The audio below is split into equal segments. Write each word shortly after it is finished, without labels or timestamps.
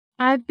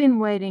I've been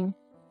waiting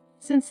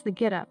since the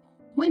get-up.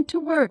 Went to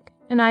work,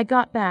 and I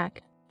got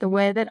back the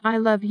way that I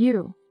love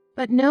you.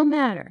 But no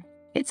matter.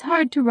 It's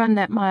hard to run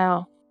that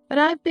mile. But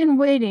I've been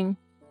waiting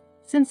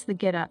since the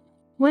get-up.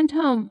 Went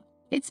home.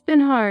 It's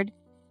been hard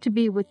to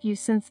be with you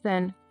since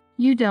then.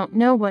 You don't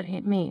know what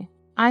hit me.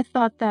 I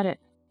thought that it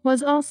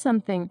was all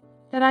something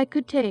that I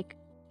could take.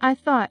 I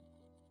thought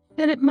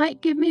that it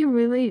might give me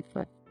relief,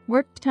 but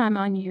work time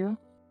on you.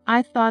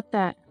 I thought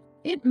that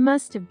it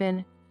must have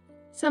been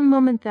some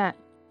moment that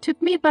took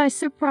me by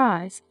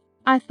surprise.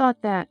 I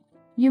thought that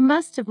you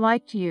must have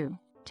liked you,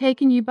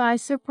 taken you by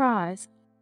surprise.